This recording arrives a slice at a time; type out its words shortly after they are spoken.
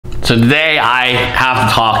So today I have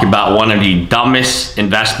to talk about one of the dumbest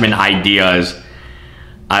investment ideas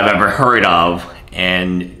I've ever heard of,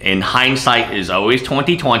 and in hindsight is always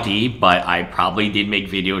 2020, but I probably did make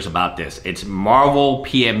videos about this. It's Marvel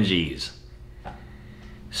PMGs.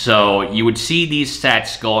 So you would see these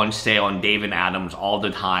sets go on sale on Dave & Adams all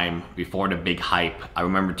the time before the big hype. I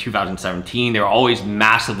remember 2017, they were always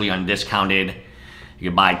massively undiscounted. You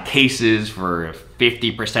could buy cases for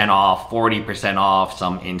 50% off, 40% off,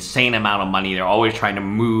 some insane amount of money. They're always trying to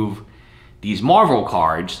move these Marvel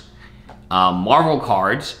cards. Marvel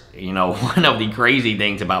cards, you know, one of the crazy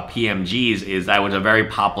things about PMGs is that was a very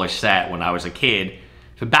popular set when I was a kid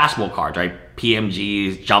for basketball cards, right?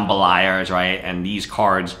 PMGs, jambalayas, right? And these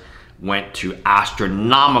cards went to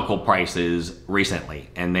astronomical prices recently.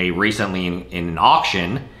 And they recently, in an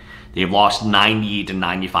auction, they've lost 90 to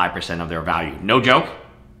 95% of their value. No joke.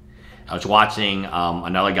 I was watching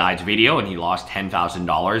another guy's video and he lost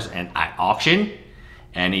 $10,000 at auction.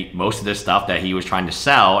 And most of the stuff that he was trying to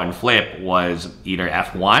sell and flip was either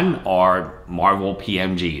F1 or Marvel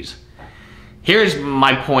PMGs. Here's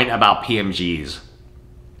my point about PMGs.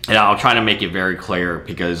 And I'll try to make it very clear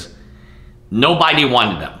because nobody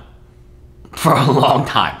wanted them for a long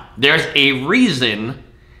time. There's a reason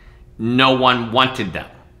no one wanted them.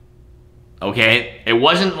 Okay? It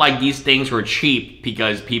wasn't like these things were cheap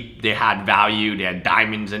because they had value, they had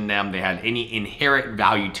diamonds in them, they had any inherent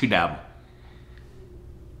value to them.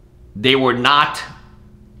 They were not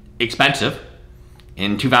expensive.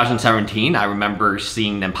 In 2017, I remember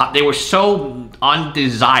seeing them pop. They were so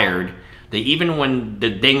undesired that even when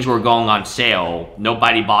the things were going on sale,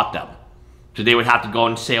 nobody bought them. So they would have to go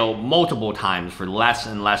on sale multiple times for less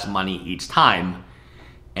and less money each time.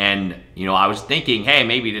 And, you know, I was thinking, hey,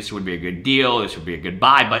 maybe this would be a good deal, this would be a good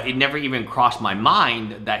buy, but it never even crossed my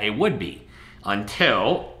mind that it would be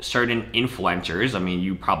until certain influencers, I mean,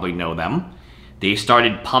 you probably know them, they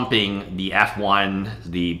started pumping the F1,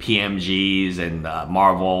 the PMGs, and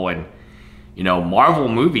Marvel. And, you know, Marvel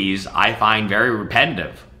movies I find very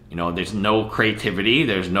repetitive. You know, there's no creativity.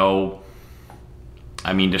 There's no,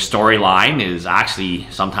 I mean, the storyline is actually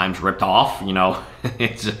sometimes ripped off, you know,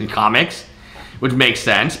 it's in comics, which makes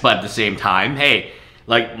sense. But at the same time, hey,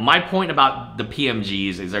 like my point about the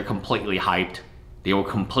PMGs is they're completely hyped. They were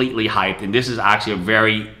completely hyped. And this is actually a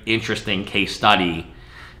very interesting case study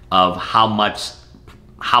of how much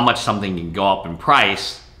something can go up in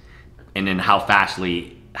price and then how fast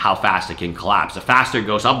it can collapse. The faster it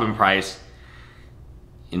goes up in price,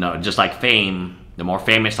 you know, just like fame, the more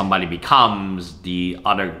famous somebody becomes, the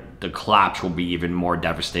collapse will be even more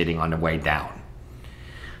devastating on the way down.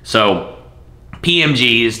 So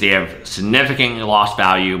PMGs, they have significantly lost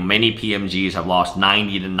value. Many PMGs have lost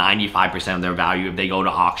 90 to 95% of their value if they go to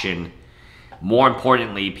auction. More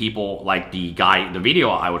importantly, people like the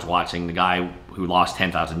video I was watching, the guy who lost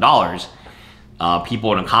 $10,000,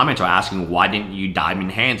 people in the comments are asking, why didn't you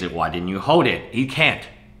diamond hands it? Why didn't you hold it? You can't.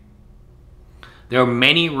 There are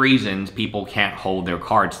many reasons people can't hold their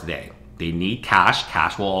cards today. They need cash.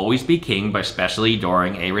 Cash will always be king, but especially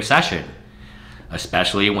during a recession.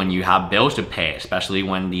 Especially when you have bills to pay. Especially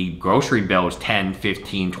when the grocery bill is 10,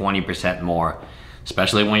 15, 20% more.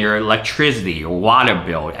 Especially when your electricity, your water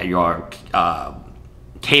bill, your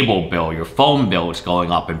cable bill, your phone bill is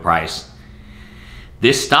going up in price.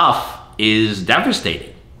 This stuff is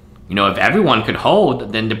devastating. You know, if everyone could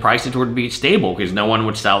hold, then the prices would be stable because no one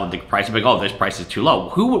would sell the price and be like, oh, this price is too low.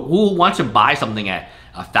 Who wants to buy something at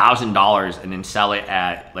 $1,000 and then sell it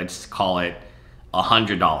at, let's call it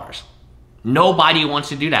 $100? Nobody wants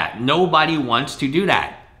to do that. Nobody wants to do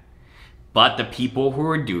that. But the people who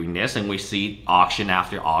are doing this, and we see auction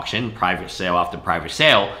after auction, private sale after private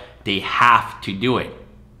sale, they have to do it.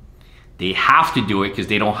 They have to do it because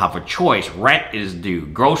they don't have a choice. Rent is due.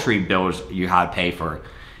 Grocery bills you have to pay for.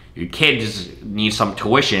 Your kids need some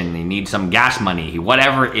tuition. They need some gas money.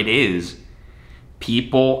 Whatever it is,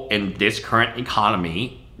 people in this current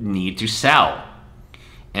economy need to sell.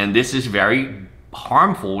 And this is very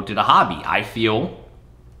harmful to the hobby. I feel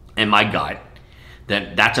in my gut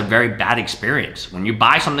that that's a very bad experience. When you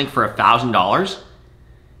buy something for $1,000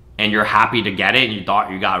 and you're happy to get it and you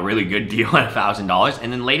thought you got a really good deal at $1,000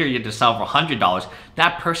 and then later you have to sell for $100,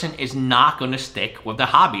 that person is not going to stick with the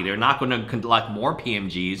hobby. They're not going to collect more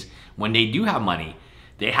PMGs when they do have money.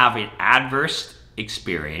 They have an adverse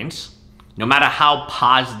experience, no matter how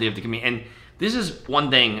positive they can be. And this is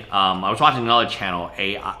one thing, I was watching another channel,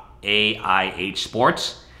 AIH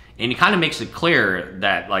Sports, and it kind of makes it clear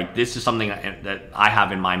that like this is something that I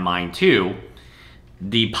have in my mind too.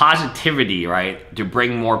 The positivity, right, to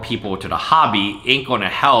bring more people to the hobby ain't going to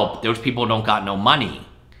help. Those people don't got no money.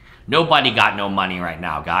 Nobody got no money right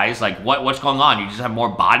now, guys. Like, what's going on? You just have more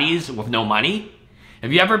bodies with no money?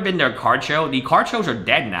 Have you ever been to a card show? The card shows are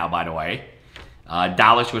dead now, by the way.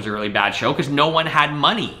 Dallas was a really bad show because no one had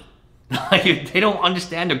money. Like, they don't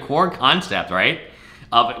understand the core concept, right?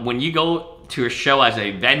 When you go to a show as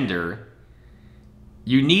a vendor,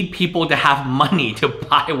 you need people to have money to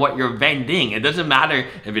buy what you're vending. It doesn't matter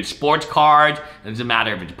if it's sports cards, it doesn't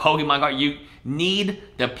matter if it's Pokemon cards. You need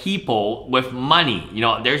the people with money. You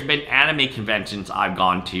know, there's been anime conventions I've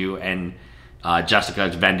gone to and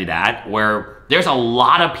Jessica's vended at where there's a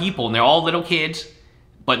lot of people and they're all little kids,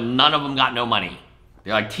 but none of them got no money.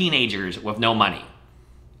 They're like teenagers with no money.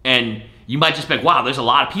 And you might just be like, wow, there's a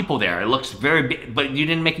lot of people there. It looks very big, but you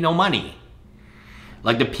didn't make no money.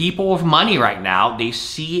 Like, the people with money right now, they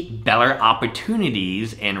see better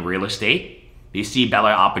opportunities in real estate. They see better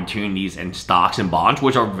opportunities in stocks and bonds,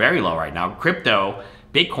 which are very low right now. Crypto,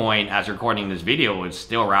 Bitcoin, as recording this video, is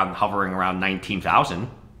still hovering around 19,000.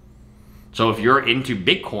 So if you're into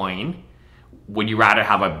Bitcoin, would you rather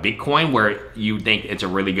have a Bitcoin where you think it's a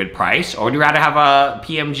really good price, or would you rather have a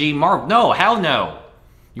PMG Marvel? No, hell no.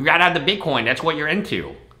 You gotta have the Bitcoin. That's what you're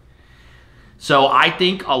into. So I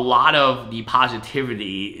think a lot of the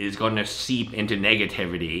positivity is going to seep into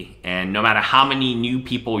negativity, and no matter how many new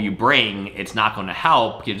people you bring, it's not going to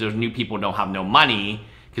help because those new people don't have no money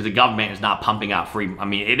because the government is not pumping out free. I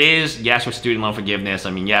mean, it is, yes, with student loan forgiveness.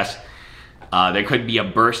 I mean, yes, there could be a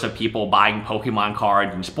burst of people buying Pokemon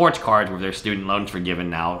cards and sports cards with their student loans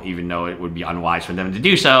forgiven now, even though it would be unwise for them to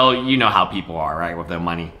do so. You know how people are, right, with their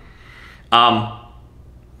money.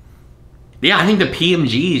 Yeah, I think the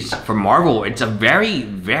PMGs for Marvel, it's a very,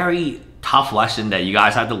 very tough lesson that you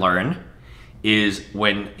guys have to learn, is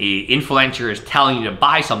when an influencer is telling you to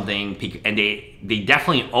buy something, and they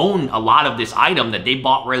definitely own a lot of this item that they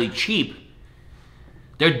bought really cheap.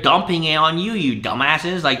 They're dumping it on you, you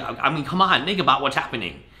dumbasses. Like, I mean, come on, think about what's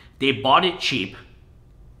happening. They bought it cheap.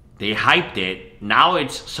 They hyped it. Now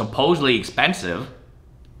it's supposedly expensive.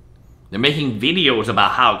 They're making videos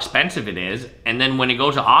about how expensive it is, and then when it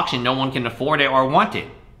goes to auction, no one can afford it or want it.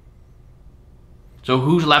 So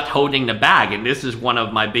who's left holding the bag? And this is one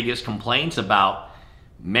of my biggest complaints about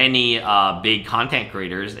many big content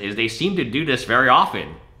creators, is they seem to do this very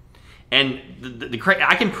often. And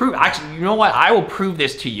I can prove, actually, you know what? I will prove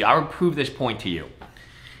this to you. I will prove this point to you.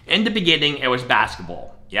 In the beginning, it was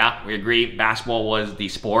basketball. Yeah, we agree, basketball was the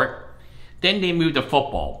sport. Then they moved to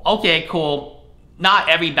football. Okay, cool. Not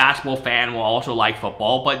every basketball fan will also like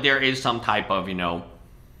football, but there is some type of, you know,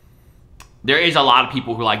 there is a lot of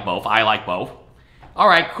people who like both. I like both. All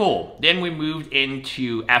right, cool. Then we moved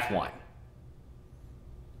into F1.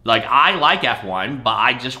 Like, I like F1, but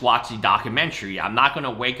I just watched the documentary. I'm not going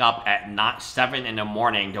to wake up at 7 in the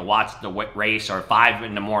morning to watch the race, or 5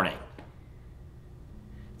 in the morning.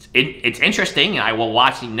 It's interesting, and I will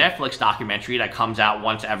watch the Netflix documentary that comes out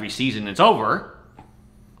once every season it's over.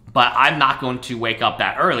 But I'm not going to wake up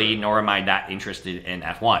that early, nor am I that interested in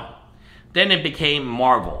F1. Then it became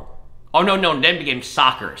Marvel. Oh, no, then it became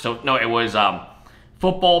soccer. So, no, it was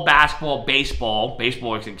football, basketball, baseball.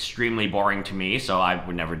 Baseball is extremely boring to me, so I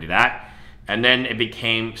would never do that. And then it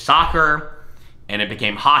became soccer, and it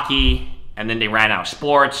became hockey, and then they ran out of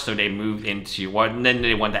sports, so they moved into, then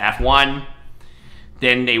they went to F1.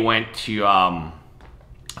 Then they went to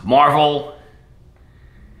Marvel.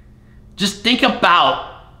 Just think about,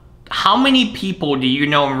 how many people do you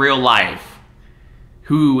know in real life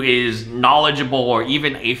who is knowledgeable or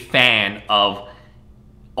even a fan of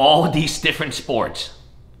all these different sports?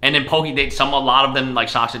 And then a lot of them, like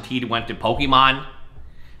Sasha T, went to Pokemon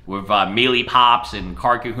with Melee Pops and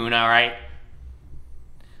Card Kahuna, right?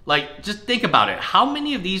 Like, just think about it. How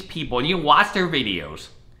many of these people, and you watch their videos,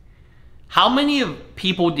 how many of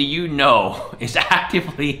people do you know is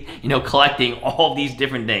actively, you know, collecting all these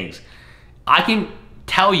different things? I can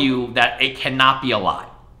tell you that it cannot be a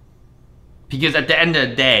lot, because at the end of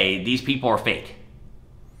the day, these people are fake.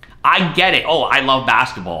 I get it. Oh, I love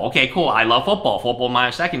basketball. Okay, cool. I love football. Football is my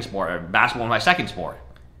second sport. Or basketball is my second sport.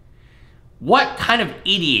 What kind of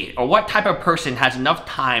idiot or what type of person has enough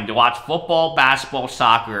time to watch football, basketball,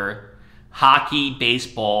 soccer, hockey,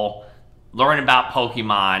 baseball, learn about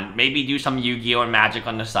Pokemon, maybe do some Yu-Gi-Oh and Magic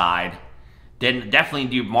on the side, then definitely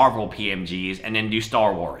do Marvel PMGs, and then do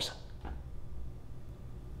Star Wars?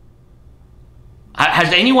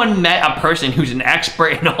 Has anyone met a person who's an expert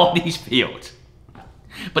in all these fields?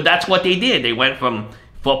 But that's what they did. They went from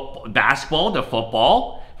basketball to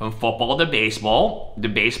football, from football to baseball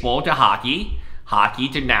to hockey, hockey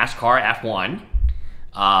to NASCAR F1.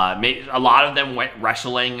 A lot of them went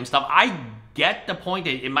wrestling and stuff. I get the point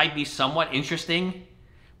that it might be somewhat interesting,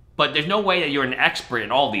 but there's no way that you're an expert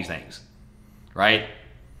in all these things, right?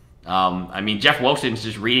 I mean, Jeff Wilson's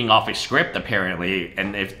just reading off his script apparently,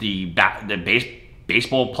 and if the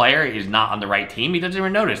baseball player is not on the right team, he doesn't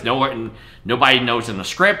even notice. Nobody knows in the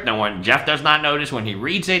script. Jeff does not notice when he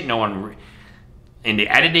reads it. No one in the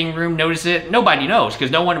editing room notices it. Nobody knows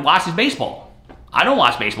because no one watches baseball. I don't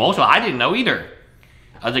watch baseball, so I didn't know either.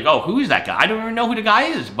 I was like, oh, who is that guy? I don't even know who the guy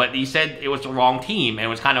is. But he said it was the wrong team, and it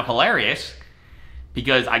was kind of hilarious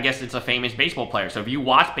because I guess it's a famous baseball player. So if you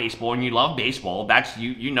watch baseball and you love baseball, that's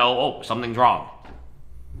you know, oh, something's wrong.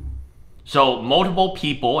 So multiple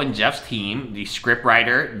people in Jeff's team, the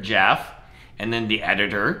scriptwriter, Jeff, and then the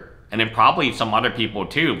editor, and then probably some other people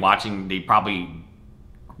too they probably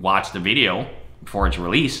watched the video before it's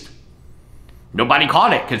released. Nobody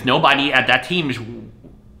caught it because nobody at that team is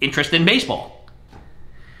interested in baseball.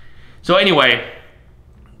 So anyway,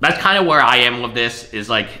 that's kind of where I am with this, is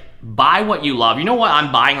like, buy what you love. You know what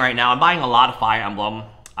I'm buying right now? I'm buying a lot of Fire Emblem.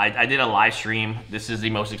 I did a live stream. This is the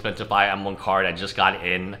most expensive Fire Emblem card. I just got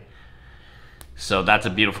in. So that's a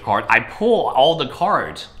beautiful card. I pull all the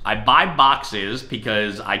cards. I buy boxes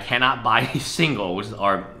because I cannot buy singles,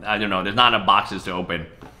 or I don't know, there's not enough boxes to open.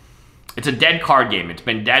 It's a dead card game. It's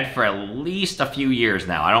been dead for at least a few years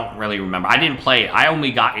now. I don't really remember. I didn't play it. I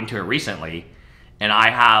only got into it recently. And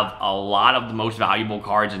I have a lot of the most valuable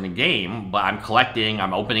cards in the game, but I'm collecting,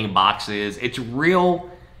 I'm opening boxes. It's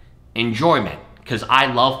real enjoyment because I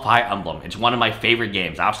love Fire Emblem. It's one of my favorite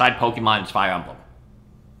games. Outside Pokemon, it's Fire Emblem.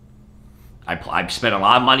 I spent a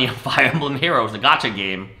lot of money on Fire Emblem Heroes, the gacha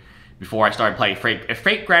game, before I started playing Fate. If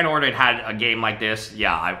Fate Grand Order had a game like this,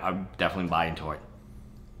 yeah, I'd definitely buy into it.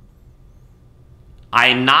 I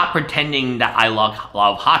am not pretending that I love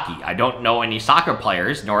hockey. I don't know any soccer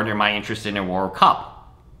players, nor am I interested in a World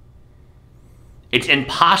Cup. It's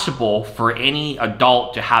impossible for any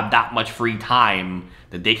adult to have that much free time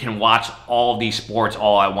that they can watch all these sports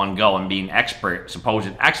all at one go and be an expert, supposed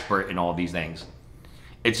expert in all these things.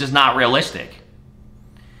 It's just not realistic.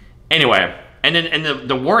 Anyway, and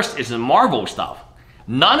the worst is the Marvel stuff.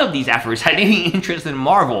 None of these efforts had any interest in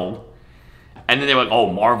Marvel. And then they were like, oh,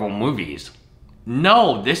 Marvel movies.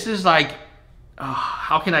 No, this is like,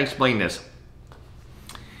 how can I explain this?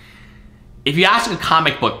 If you ask a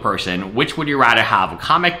comic book person, which would you rather have? A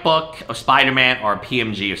comic book of Spider-Man or a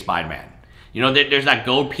PMG of Spider-Man? You know, there's that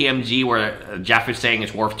gold PMG where Jeff is saying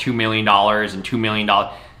it's worth $2 million and $2 million.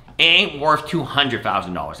 It ain't worth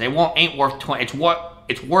 $200,000. It ain't worth 20.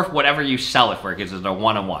 It's worth whatever you sell it for because it's a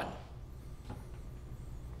one-on-one.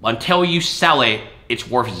 Until you sell it, it's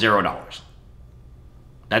worth $0.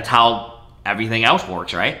 That's how everything else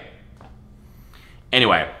works, right?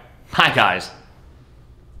 Anyway, hi guys.